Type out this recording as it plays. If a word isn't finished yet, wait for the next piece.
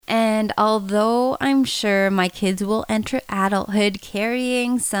And although I'm sure my kids will enter adulthood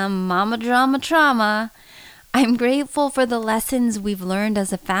carrying some mama drama trauma, I'm grateful for the lessons we've learned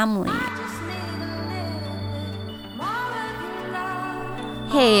as a family.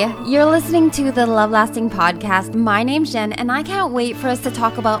 Hey, you're listening to the Love Lasting Podcast. My name's Jen, and I can't wait for us to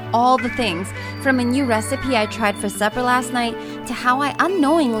talk about all the things, from a new recipe I tried for supper last night to how I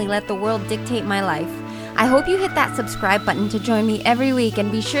unknowingly let the world dictate my life. I hope you hit that subscribe button to join me every week,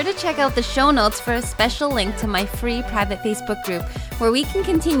 and be sure to check out the show notes for a special link to my free private Facebook group where we can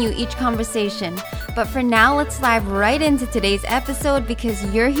continue each conversation. But for now, let's dive right into today's episode because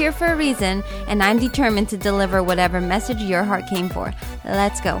you're here for a reason, and I'm determined to deliver whatever message your heart came for.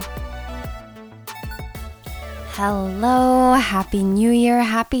 Let's go. Hello, Happy New Year,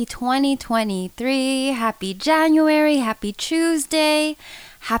 Happy 2023, Happy January, Happy Tuesday.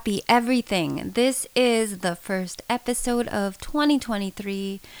 Happy everything. This is the first episode of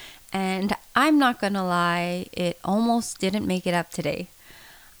 2023, and I'm not gonna lie, it almost didn't make it up today.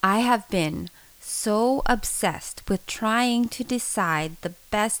 I have been so obsessed with trying to decide the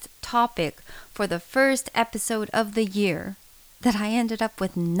best topic for the first episode of the year that I ended up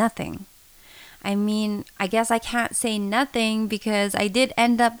with nothing. I mean, I guess I can't say nothing because I did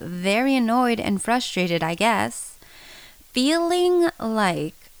end up very annoyed and frustrated, I guess. Feeling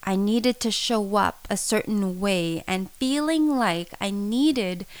like I needed to show up a certain way and feeling like I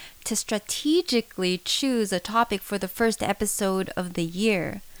needed to strategically choose a topic for the first episode of the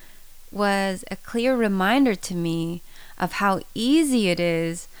year was a clear reminder to me of how easy it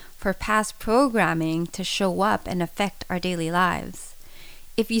is for past programming to show up and affect our daily lives.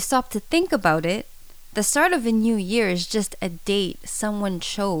 If you stop to think about it, the start of a new year is just a date someone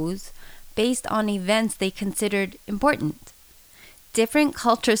chose based on events they considered important. Different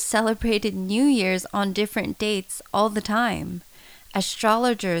cultures celebrated New Year's on different dates all the time.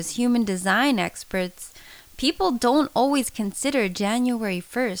 Astrologers, human design experts, people don't always consider January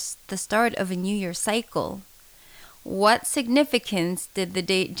 1st the start of a New Year cycle. What significance did the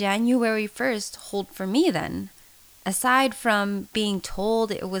date January 1st hold for me then? Aside from being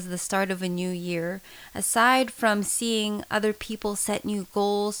told it was the start of a new year, aside from seeing other people set new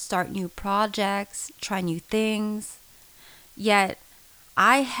goals, start new projects, try new things, yet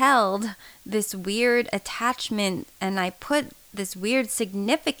I held this weird attachment and I put this weird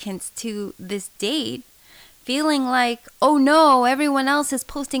significance to this date, feeling like, oh no, everyone else is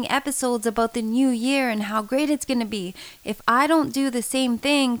posting episodes about the new year and how great it's going to be. If I don't do the same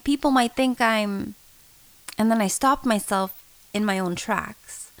thing, people might think I'm... And then I stopped myself in my own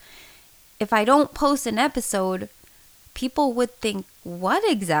tracks. If I don't post an episode, people would think, what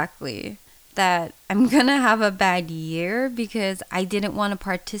exactly? That I'm gonna have a bad year because I didn't want to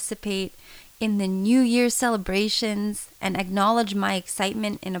participate in the New Year celebrations and acknowledge my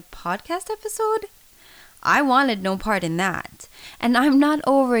excitement in a podcast episode? I wanted no part in that. And I'm not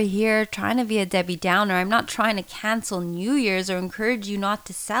over here trying to be a Debbie Downer. I'm not trying to cancel New Year's or encourage you not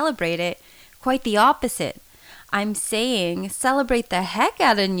to celebrate it. Quite the opposite. I'm saying celebrate the heck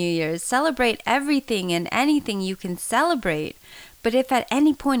out of New Year's. Celebrate everything and anything you can celebrate. But if at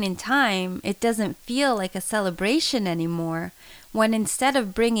any point in time it doesn't feel like a celebration anymore, when instead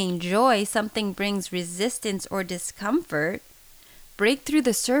of bringing joy, something brings resistance or discomfort, break through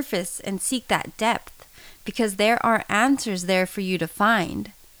the surface and seek that depth, because there are answers there for you to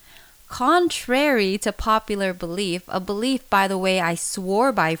find. Contrary to popular belief, a belief, by the way, I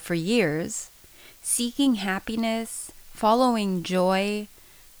swore by for years, seeking happiness, following joy,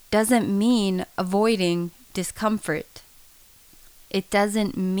 doesn't mean avoiding discomfort. It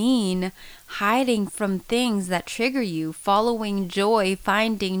doesn't mean hiding from things that trigger you. Following joy,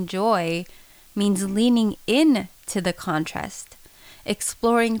 finding joy, means leaning in to the contrast,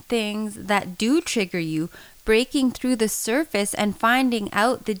 exploring things that do trigger you, breaking through the surface and finding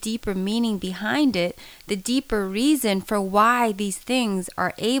out the deeper meaning behind it, the deeper reason for why these things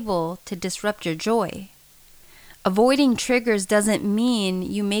are able to disrupt your joy. Avoiding triggers doesn't mean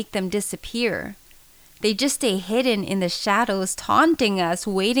you make them disappear. They just stay hidden in the shadows, taunting us,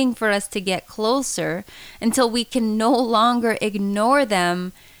 waiting for us to get closer until we can no longer ignore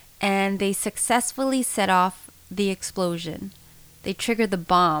them, and they successfully set off the explosion. They trigger the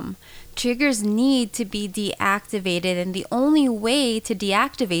bomb. Triggers need to be deactivated, and the only way to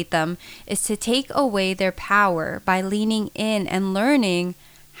deactivate them is to take away their power by leaning in and learning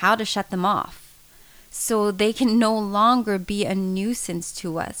how to shut them off. So they can no longer be a nuisance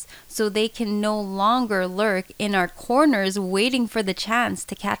to us. So they can no longer lurk in our corners waiting for the chance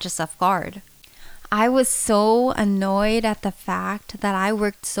to catch us off guard. I was so annoyed at the fact that I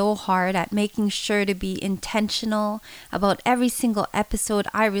worked so hard at making sure to be intentional about every single episode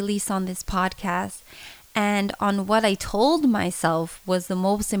I release on this podcast and on what I told myself was the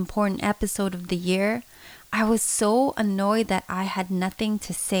most important episode of the year. I was so annoyed that I had nothing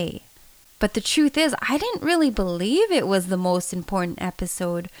to say. But the truth is, I didn't really believe it was the most important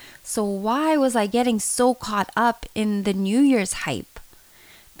episode. So why was I getting so caught up in the New Year's hype?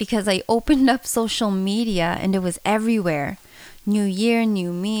 Because I opened up social media and it was everywhere. New year,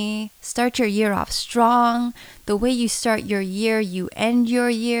 new me. Start your year off strong. The way you start your year, you end your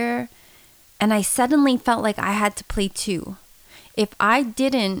year. And I suddenly felt like I had to play too. If I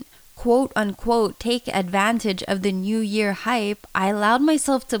didn't, quote unquote, take advantage of the new year hype, I allowed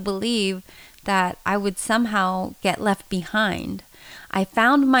myself to believe that I would somehow get left behind. I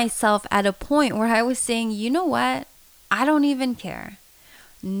found myself at a point where I was saying, you know what? I don't even care.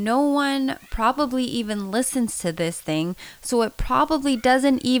 No one probably even listens to this thing, so it probably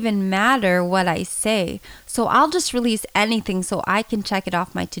doesn't even matter what I say. So I'll just release anything so I can check it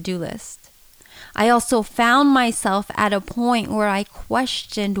off my to-do list. I also found myself at a point where I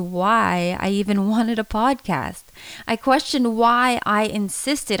questioned why I even wanted a podcast. I questioned why I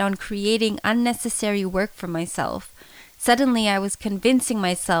insisted on creating unnecessary work for myself. Suddenly, I was convincing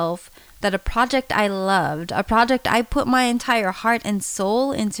myself that a project I loved, a project I put my entire heart and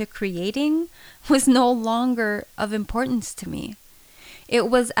soul into creating, was no longer of importance to me.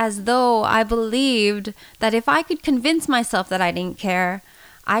 It was as though I believed that if I could convince myself that I didn't care,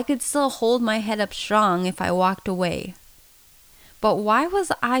 I could still hold my head up strong if I walked away. But why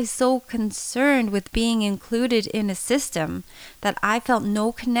was I so concerned with being included in a system that I felt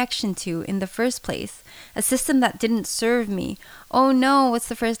no connection to in the first place? A system that didn't serve me. Oh no, it's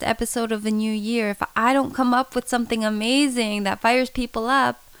the first episode of the new year. If I don't come up with something amazing that fires people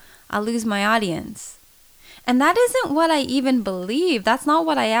up, I'll lose my audience. And that isn't what I even believed. That's not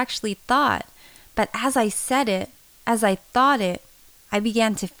what I actually thought. But as I said it, as I thought it, I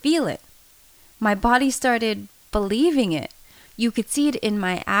began to feel it. My body started believing it. You could see it in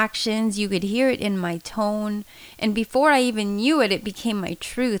my actions, you could hear it in my tone, and before I even knew it, it became my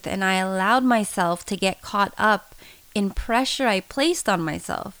truth, and I allowed myself to get caught up in pressure I placed on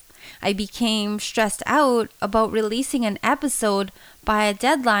myself. I became stressed out about releasing an episode by a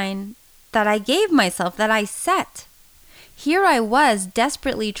deadline that I gave myself, that I set. Here I was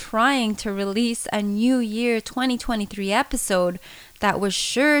desperately trying to release a New Year 2023 episode that was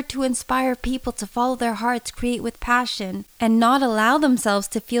sure to inspire people to follow their hearts, create with passion, and not allow themselves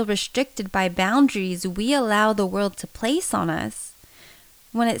to feel restricted by boundaries we allow the world to place on us.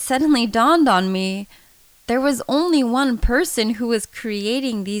 When it suddenly dawned on me, there was only one person who was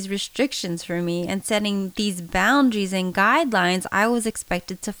creating these restrictions for me and setting these boundaries and guidelines I was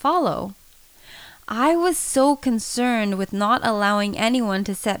expected to follow. I was so concerned with not allowing anyone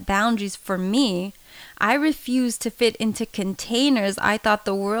to set boundaries for me. I refused to fit into containers I thought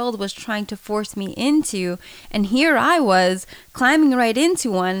the world was trying to force me into, and here I was, climbing right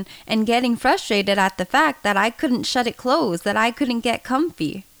into one and getting frustrated at the fact that I couldn't shut it closed, that I couldn't get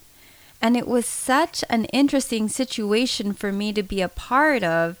comfy. And it was such an interesting situation for me to be a part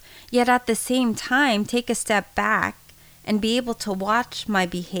of, yet at the same time take a step back and be able to watch my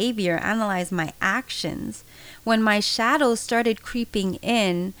behavior, analyze my actions. When my shadows started creeping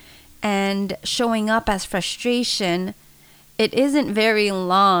in and showing up as frustration, it isn't very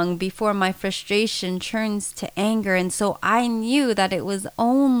long before my frustration turns to anger. And so I knew that it was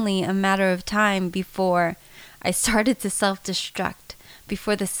only a matter of time before I started to self-destruct,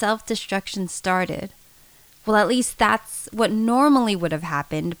 before the self-destruction started. Well, at least that's what normally would have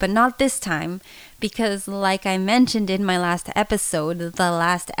happened, but not this time, because like I mentioned in my last episode, the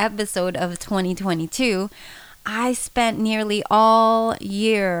last episode of 2022, I spent nearly all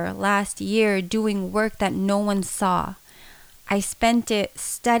year last year doing work that no one saw. I spent it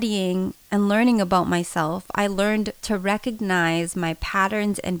studying and learning about myself. I learned to recognize my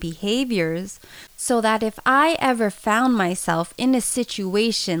patterns and behaviors so that if I ever found myself in a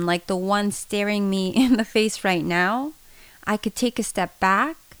situation like the one staring me in the face right now, I could take a step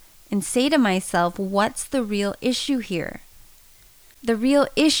back and say to myself, what's the real issue here? The real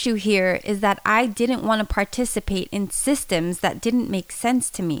issue here is that I didn't want to participate in systems that didn't make sense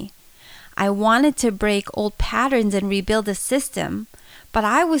to me. I wanted to break old patterns and rebuild a system, but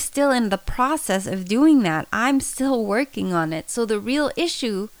I was still in the process of doing that. I'm still working on it. So the real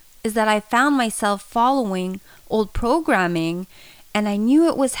issue is that I found myself following old programming, and I knew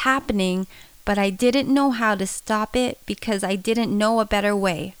it was happening, but I didn't know how to stop it because I didn't know a better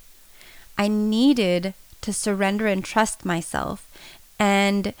way. I needed to surrender and trust myself.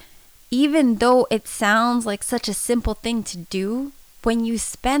 And Even though it sounds like such a simple thing to do, when you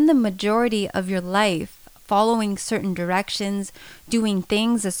spend the majority of your life following certain directions, doing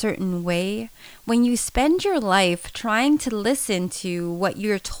things a certain way, when you spend your life trying to listen to what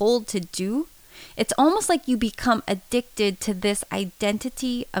you're told to do, it's almost like you become addicted to this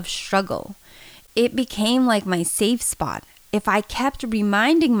identity of struggle. It became like my safe spot. If I kept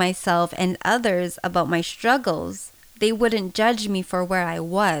reminding myself and others about my struggles, they wouldn't judge me for where I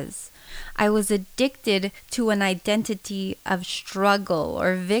was. I was addicted to an identity of struggle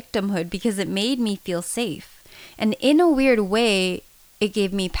or victimhood because it made me feel safe. And in a weird way, it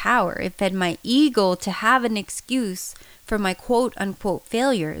gave me power. It fed my ego to have an excuse for my quote unquote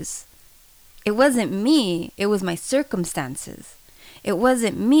failures. It wasn't me, it was my circumstances. It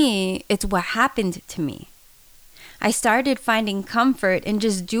wasn't me, it's what happened to me. I started finding comfort in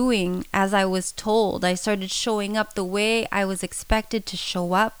just doing as I was told. I started showing up the way I was expected to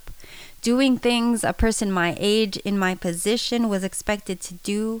show up, doing things a person my age in my position was expected to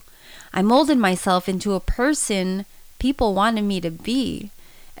do. I molded myself into a person people wanted me to be,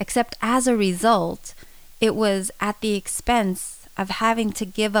 except as a result, it was at the expense of having to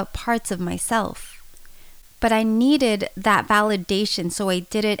give up parts of myself. But I needed that validation, so I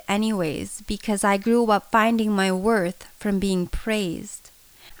did it anyways, because I grew up finding my worth from being praised.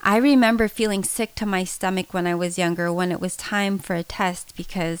 I remember feeling sick to my stomach when I was younger when it was time for a test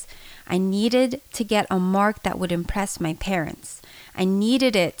because I needed to get a mark that would impress my parents. I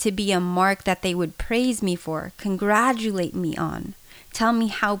needed it to be a mark that they would praise me for, congratulate me on, tell me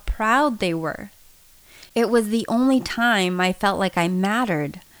how proud they were. It was the only time I felt like I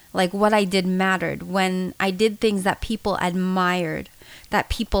mattered. Like what I did mattered, when I did things that people admired, that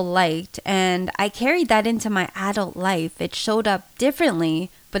people liked, and I carried that into my adult life. It showed up differently,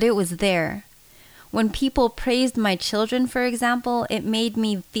 but it was there. When people praised my children, for example, it made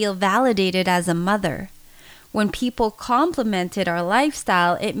me feel validated as a mother. When people complimented our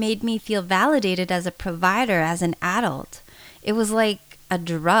lifestyle, it made me feel validated as a provider, as an adult. It was like a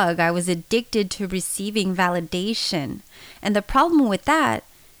drug. I was addicted to receiving validation. And the problem with that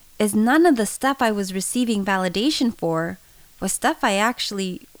is none of the stuff I was receiving validation for was stuff I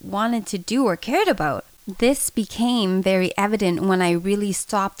actually wanted to do or cared about. This became very evident when I really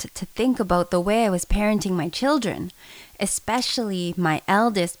stopped to think about the way I was parenting my children, especially my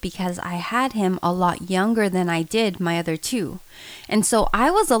eldest, because I had him a lot younger than I did my other two. And so I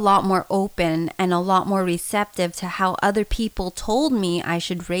was a lot more open and a lot more receptive to how other people told me I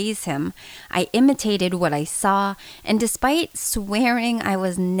should raise him. I imitated what I saw, and despite swearing I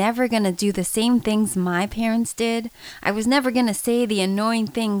was never going to do the same things my parents did, I was never going to say the annoying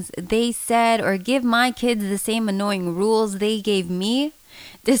things they said or give my kids the same annoying rules they gave me.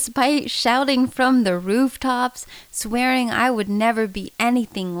 Despite shouting from the rooftops, swearing I would never be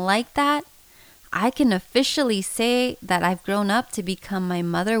anything like that, I can officially say that I've grown up to become my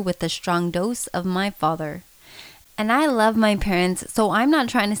mother with a strong dose of my father. And I love my parents, so I'm not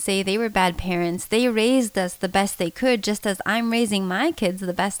trying to say they were bad parents. They raised us the best they could, just as I'm raising my kids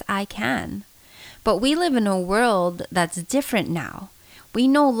the best I can. But we live in a world that's different now. We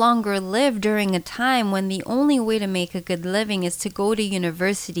no longer live during a time when the only way to make a good living is to go to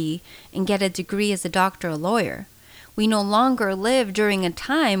university and get a degree as a doctor or lawyer. We no longer live during a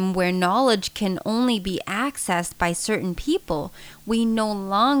time where knowledge can only be accessed by certain people. We no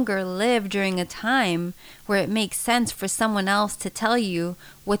longer live during a time where it makes sense for someone else to tell you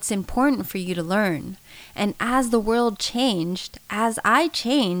what's important for you to learn. And as the world changed, as I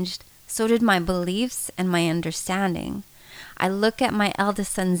changed, so did my beliefs and my understanding. I look at my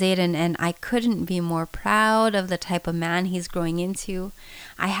eldest son, Zayden, and I couldn't be more proud of the type of man he's growing into.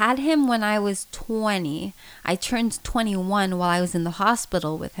 I had him when I was 20. I turned 21 while I was in the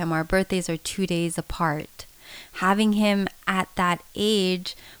hospital with him. Our birthdays are 2 days apart. Having him at that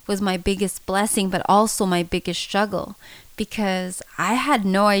age was my biggest blessing, but also my biggest struggle, because I had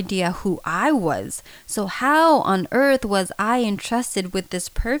no idea who I was. So how on earth was I entrusted with this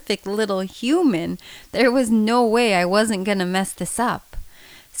perfect little human? There was no way I wasn't going to mess this up.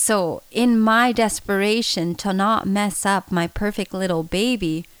 So in my desperation to not mess up my perfect little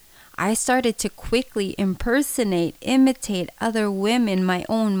baby, I started to quickly imitate other women, my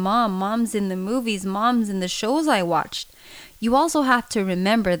own mom, moms in the movies, moms in the shows I watched. You also have to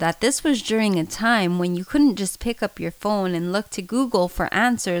remember that this was during a time when you couldn't just pick up your phone and look to Google for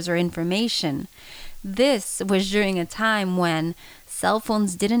answers or information. This was during a time when cell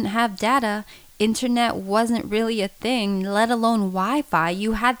phones didn't have data, internet wasn't really a thing, let alone Wi-Fi.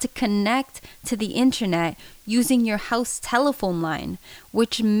 You had to connect to the internet using your house telephone line,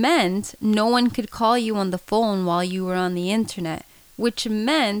 which meant no one could call you on the phone while you were on the internet, which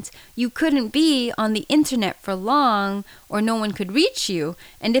meant you couldn't be on the internet for long or no one could reach you.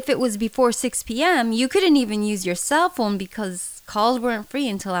 And if it was before 6 p.m., you couldn't even use your cell phone because calls weren't free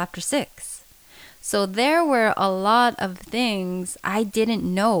until after 6. So there were a lot of things I didn't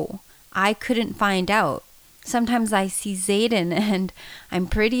know. I couldn't find out. Sometimes I see Zayden and I'm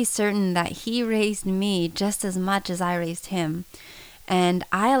pretty certain that he raised me just as much as I raised him. And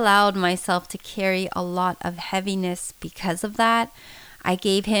I allowed myself to carry a lot of heaviness because of that. I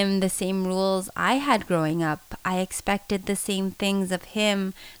gave him the same rules I had growing up. I expected the same things of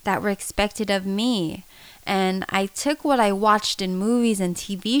him that were expected of me. And I took what I watched in movies and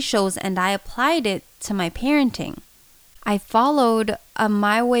TV shows and I applied it to my parenting. I followed a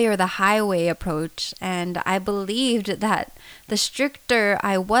my way or the highway approach, and I believed that the stricter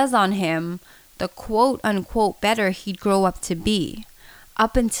I was on him, the quote unquote better he'd grow up to be.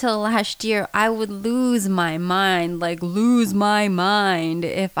 Up until last year, I would lose my mind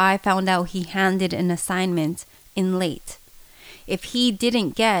if I found out he handed an assignment in late. If he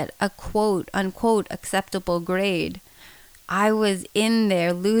didn't get a quote unquote acceptable grade, I was in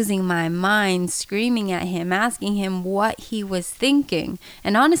there losing my mind, screaming at him, asking him what he was thinking.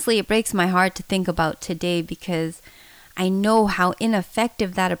 And honestly, it breaks my heart to think about today because I know how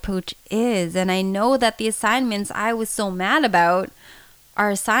ineffective that approach is. And I know that the assignments I was so mad about are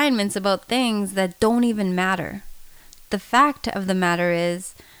assignments about things that don't even matter. The fact of the matter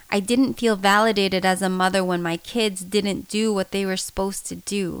is, I didn't feel validated as a mother when my kids didn't do what they were supposed to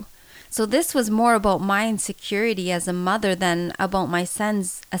do. So this was more about my insecurity as a mother than about my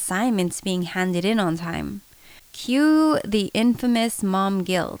son's assignments being handed in on time. Cue the infamous mom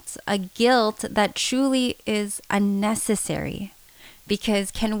guilt, a guilt that truly is unnecessary.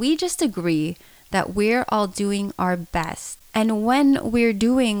 Because can we just agree that we're all doing our best? And when we're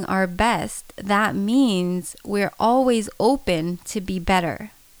doing our best, that means we're always open to be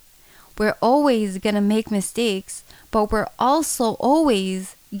better. We're always going to make mistakes, but we're also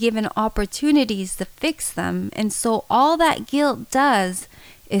always given opportunities to fix them. And so all that guilt does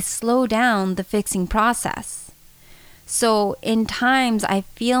is slow down the fixing process. So in times I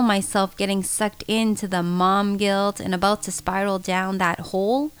feel myself getting sucked into the mom guilt and about to spiral down that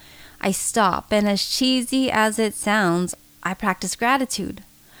hole, I stop. And as cheesy as it sounds, I practice gratitude.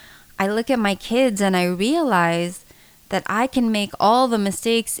 I look at my kids and I realize that I can make all the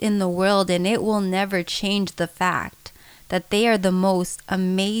mistakes in the world and it will never change the fact that they are the most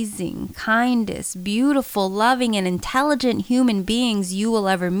amazing, kindest, beautiful, loving, and intelligent human beings you will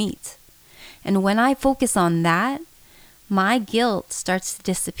ever meet. And when I focus on that, my guilt starts to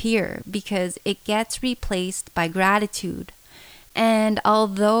disappear because it gets replaced by gratitude. And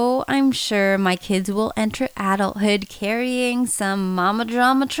although I'm sure my kids will enter adulthood carrying some mama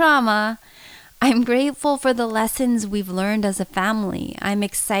drama trauma, I'm grateful for the lessons we've learned as a family. I'm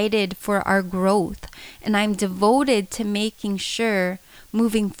excited for our growth, and I'm devoted to making sure,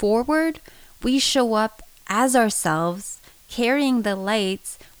 moving forward, we show up as ourselves, carrying the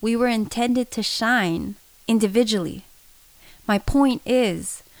lights we were intended to shine individually. My point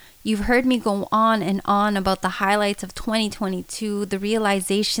is, you've heard me go on and on about the highlights of 2022, the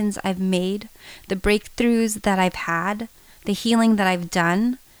realizations I've made, the breakthroughs that I've had, the healing that I've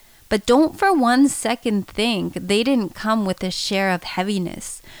done. But don't for 1 second think they didn't come with a share of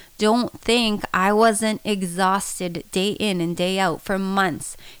heaviness. Don't think I wasn't exhausted day in and day out for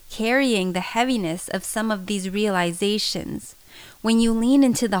months, carrying the heaviness of some of these realizations. When you lean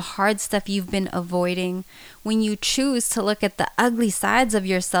into the hard stuff you've been avoiding, when you choose to look at the ugly sides of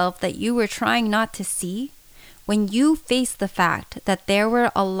yourself that you were trying not to see, when you face the fact that there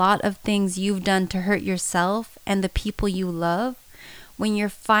were a lot of things you've done to hurt yourself and the people you love, when you're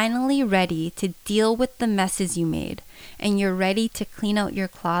finally ready to deal with the messes you made and you're ready to clean out your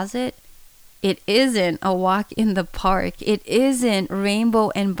closet, it isn't a walk in the park. It isn't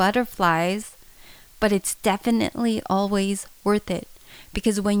rainbow and butterflies, but it's definitely always worth it.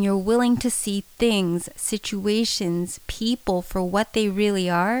 Because when you're willing to see things, situations, people for what they really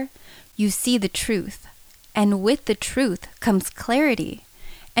are, you see the truth. And with the truth comes clarity.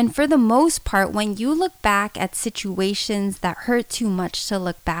 And for the most part, when you look back at situations that hurt too much to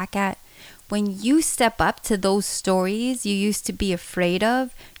look back at, when you step up to those stories you used to be afraid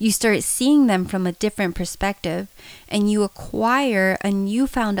of, you start seeing them from a different perspective, and you acquire a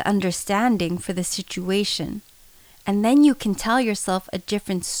newfound understanding for the situation. And then you can tell yourself a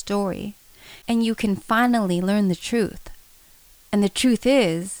different story, and you can finally learn the truth. And the truth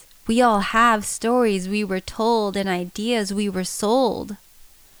is, we all have stories we were told and ideas we were sold.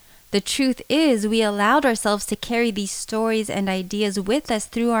 The truth is, we allowed ourselves to carry these stories and ideas with us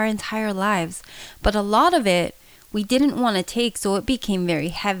through our entire lives. But a lot of it, we didn't want to take, so it became very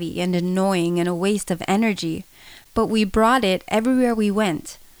heavy and annoying and a waste of energy. But we brought it everywhere we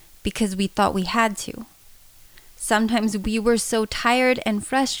went because we thought we had to. Sometimes we were so tired and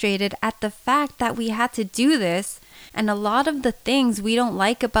frustrated at the fact that we had to do this, and a lot of the things we don't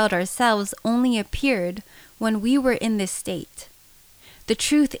like about ourselves only appeared when we were in this state. The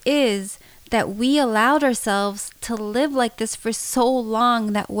truth is that we allowed ourselves to live like this for so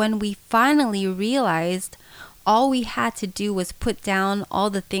long that when we finally realized all we had to do was put down all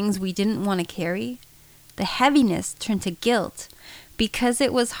the things we didn't want to carry, the heaviness turned to guilt because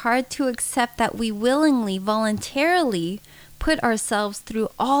it was hard to accept that we willingly, voluntarily put ourselves through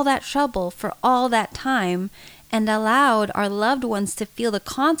all that trouble for all that time and allowed our loved ones to feel the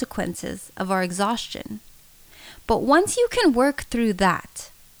consequences of our exhaustion. But once you can work through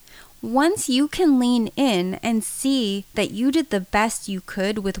that, once you can lean in and see that you did the best you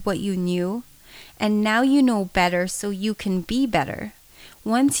could with what you knew, and now you know better so you can be better,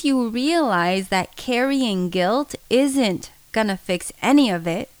 once you realize that carrying guilt isn't gonna fix any of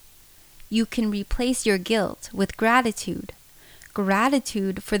it, you can replace your guilt with gratitude.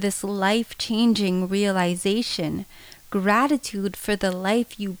 Gratitude for this life-changing realization. Gratitude for the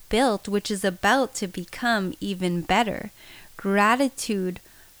life you built, which is about to become even better. Gratitude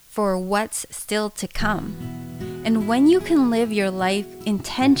for what's still to come. And when you can live your life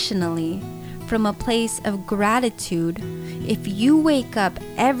intentionally from a place of gratitude, if you wake up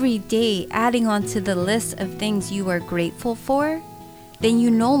every day adding on to the list of things you are grateful for, then you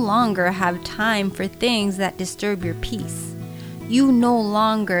no longer have time for things that disturb your peace. You no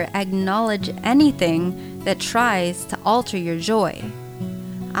longer acknowledge anything that tries to alter your joy.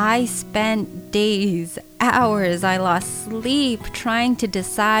 I spent days, hours, I lost sleep trying to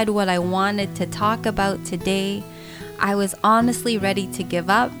decide what I wanted to talk about today. I was honestly ready to give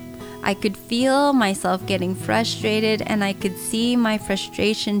up. I could feel myself getting frustrated, and I could see my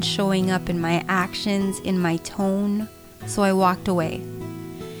frustration showing up in my actions, in my tone. So I walked away.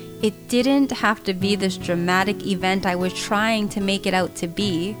 It didn't have to be this dramatic event I was trying to make it out to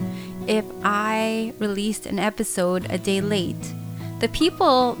be if I released an episode a day late. The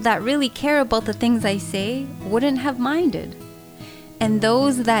people that really care about the things I say wouldn't have minded. And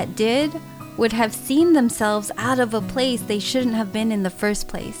those that did would have seen themselves out of a place they shouldn't have been in the first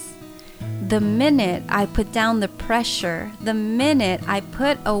place. The minute I put down the pressure, the minute I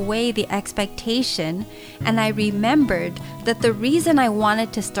put away the expectation, and I remembered that the reason I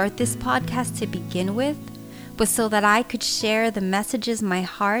wanted to start this podcast to begin with was so that I could share the messages my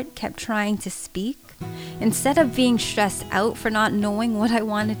heart kept trying to speak. Instead of being stressed out for not knowing what I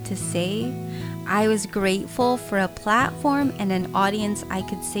wanted to say, I was grateful for a platform and an audience I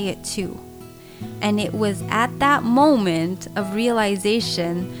could say it to. And it was at that moment of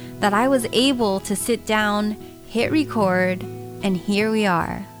realization that I was able to sit down, hit record, and here we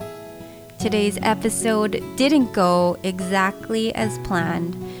are. Today's episode didn't go exactly as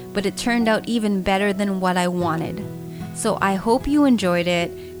planned, but it turned out even better than what I wanted. So I hope you enjoyed it.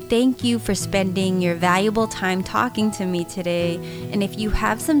 Thank you for spending your valuable time talking to me today. And if you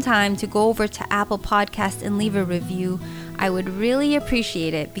have some time to go over to Apple Podcasts and leave a review, I would really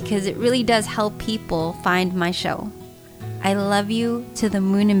appreciate it because it really does help people find my show. I love you to the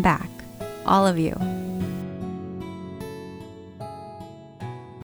moon and back, all of you.